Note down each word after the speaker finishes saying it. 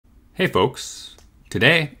Hey folks,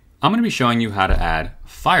 today I'm going to be showing you how to add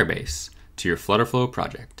Firebase to your FlutterFlow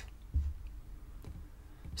project.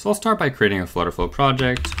 So I'll start by creating a FlutterFlow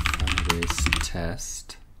project, Firebase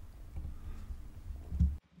test.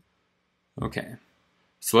 Okay,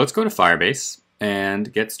 so let's go to Firebase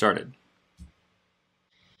and get started.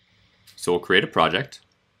 So we'll create a project.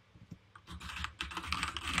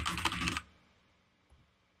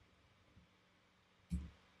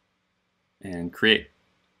 And create.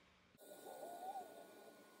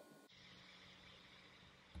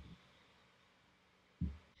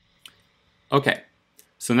 Okay,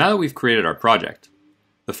 so now that we've created our project,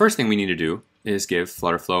 the first thing we need to do is give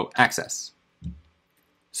FlutterFlow access.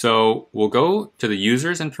 So we'll go to the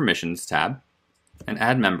Users and Permissions tab and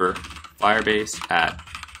add member Firebase at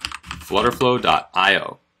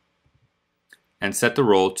flutterflow.io and set the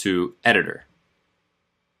role to editor.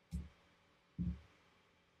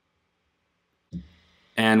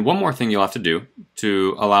 And one more thing you'll have to do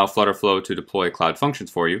to allow FlutterFlow to deploy cloud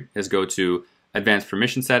functions for you is go to Advanced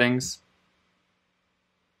Permission Settings.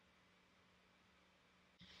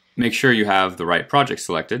 Make sure you have the right project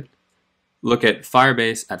selected. Look at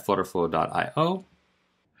Firebase at flutterflow.io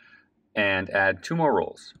and add two more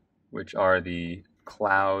roles, which are the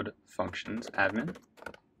Cloud Functions Admin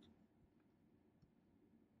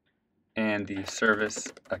and the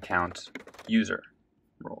Service Account User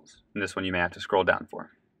roles. And this one you may have to scroll down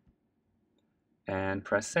for. And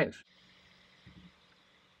press Save.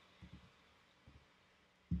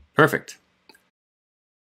 Perfect.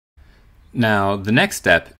 Now, the next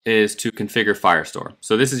step is to configure Firestore.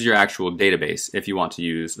 So this is your actual database if you want to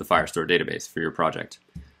use the Firestore database for your project.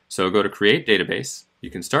 So go to Create Database. You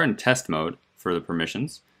can start in test mode for the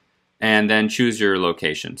permissions, and then choose your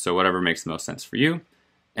location. So whatever makes the most sense for you,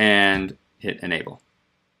 and hit Enable.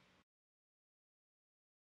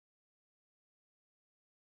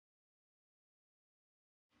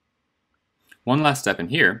 One last step in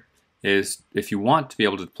here is if you want to be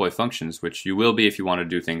able to deploy functions, which you will be if you want to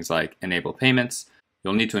do things like enable payments,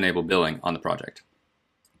 you'll need to enable billing on the project.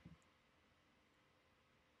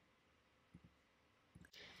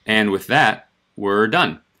 And with that, we're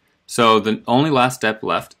done. So the only last step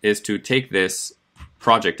left is to take this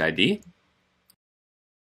project ID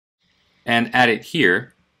and add it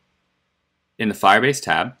here in the Firebase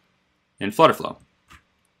tab in FlutterFlow.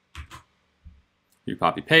 You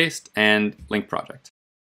copy paste and link project.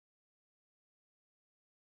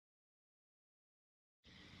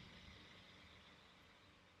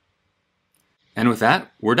 And with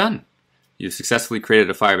that, we're done. You've successfully created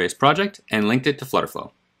a Firebase project and linked it to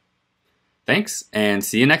FlutterFlow. Thanks, and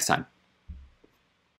see you next time.